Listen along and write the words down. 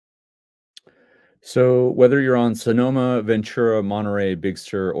So whether you're on Sonoma, Ventura, Monterey, Big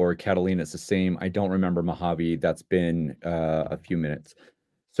Sur, or Catalina, it's the same. I don't remember Mojave. That's been a few minutes.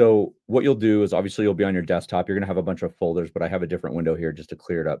 So what you'll do is obviously you'll be on your desktop. You're going to have a bunch of folders, but I have a different window here just to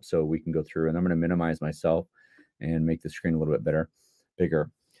clear it up so we can go through. And I'm going to minimize myself and make the screen a little bit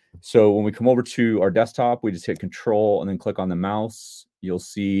bigger. So when we come over to our desktop, we just hit Control and then click on the mouse. You'll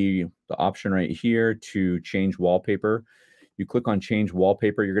see the option right here to change wallpaper. You click on change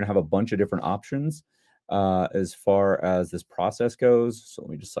wallpaper, you're going to have a bunch of different options as far as this process goes. So let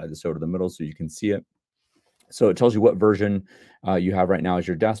me just slide this over to the middle so you can see it. So it tells you what version you have right now as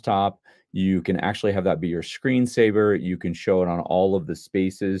your desktop. You can actually have that be your screensaver. You can show it on all of the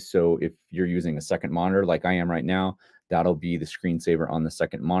spaces. So if you're using a second monitor like I am right now, that'll be the screensaver on the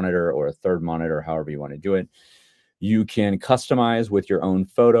second monitor or a third monitor, however you want to do it. You can customize with your own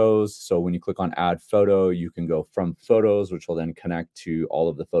photos. So when you click on add photo, you can go from photos, which will then connect to all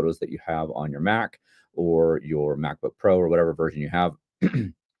of the photos that you have on your Mac or your MacBook Pro or whatever version you have.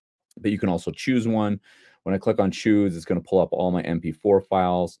 But you can also choose one. When I click on choose, it's going to pull up all my MP4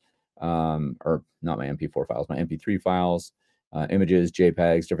 files, or not my MP4 files, my MP3 files, images,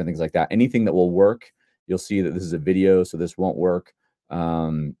 JPEGs, different things like that. Anything that will work. You'll see that this is a video, so this won't work.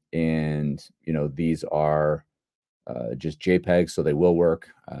 And, you know, these are just JPEGs, so they will work.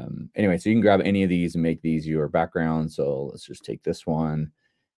 Anyway, so you can grab any of these and make these your background. So let's just take this one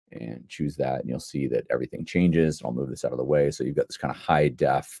and choose that, and you'll see that everything changes. I'll move this out of the way. So you've got this kind of high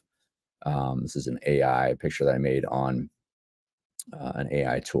def. This is an AI picture that I made on an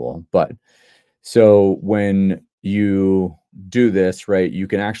AI tool. But so when you do this, right, you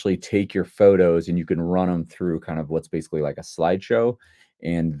can actually take your photos and you can run them through kind of what's basically like a slideshow,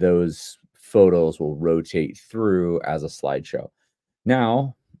 and those photos will rotate through as a slideshow.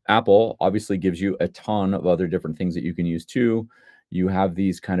 Now, Apple obviously gives you a ton of other different things that you can use too. You have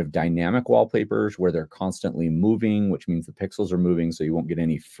these kind of dynamic wallpapers where they're constantly moving, which means the pixels are moving, so you won't get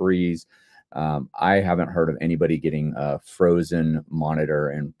any freeze. I haven't heard of anybody getting a frozen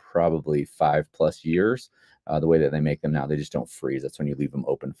monitor in probably 5+ years. The way that they make them now, they just don't freeze. That's when you leave them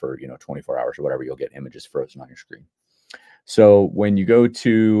open for 24 hours or whatever, you'll get images frozen on your screen. So when you go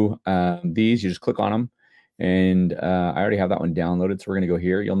to these, you just click on them. And I already have that one downloaded. So we're going to go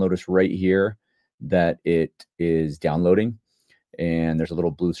here. You'll notice right here that it is downloading. And there's a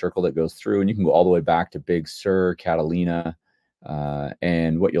little blue circle that goes through. And you can go all the way back to Big Sur, Catalina.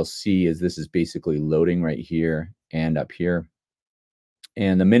 And what you'll see is this is basically loading right here and up here.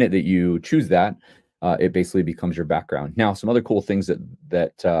 And the minute that you choose that, it basically becomes your background. Now, some other cool things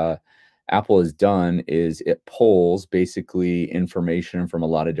that Apple has done is it pulls basically information from a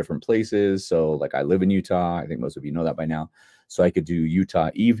lot of different places. So like I live in Utah. I think most of you know that by now. So I could do Utah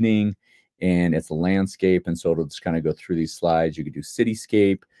evening and it's a landscape. And so it'll just kind of go through these slides. You could do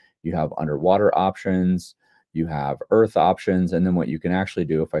cityscape. You have underwater options. You have earth options. And then what you can actually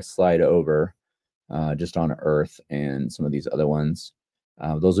do, if I slide over just on earth and some of these other ones,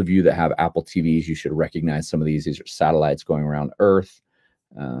 those of you that have Apple TVs, you should recognize some of these. These are satellites going around Earth.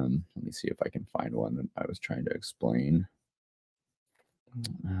 Let me see if I can find one that I was trying to explain.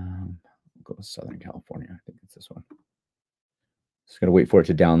 We'll go to Southern California. I think it's this one. Just gonna wait for it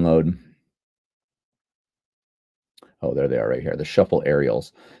to download. Oh, there they are right here. The shuffle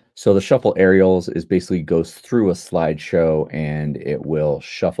aerials. So the shuffle aerials is basically goes through a slideshow and it will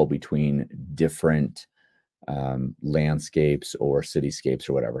shuffle between different landscapes or cityscapes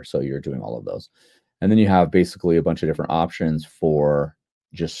or whatever. So you're doing all of those. And then you have basically a bunch of different options for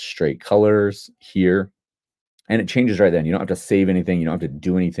just straight colors here. And it changes right then. You don't have to save anything. You don't have to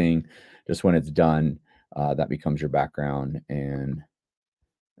do anything. Just when it's done, that becomes your background. And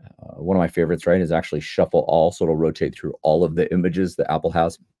one of my favorites, right, is actually shuffle all. So it'll rotate through all of the images that Apple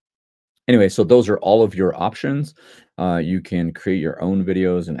has. Anyway, so those are all of your options. You can create your own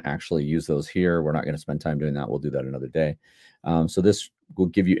videos and actually use those here. We're not going to spend time doing that. We'll do that another day. So this will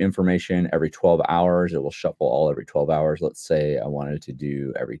give you information every 12 hours. It will shuffle all every 12 hours. Let's say I wanted to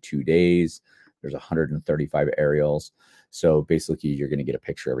do every 2 days. There's 135 aerials. So basically you're going to get a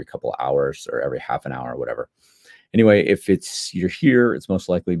picture every couple of hours or every half an hour or whatever. Anyway, if you're here, it's most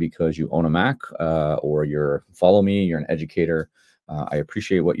likely because you own a Mac or you're follow me, you're an educator. I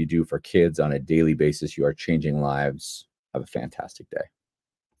appreciate what you do for kids on a daily basis. You are changing lives. Have a fantastic day.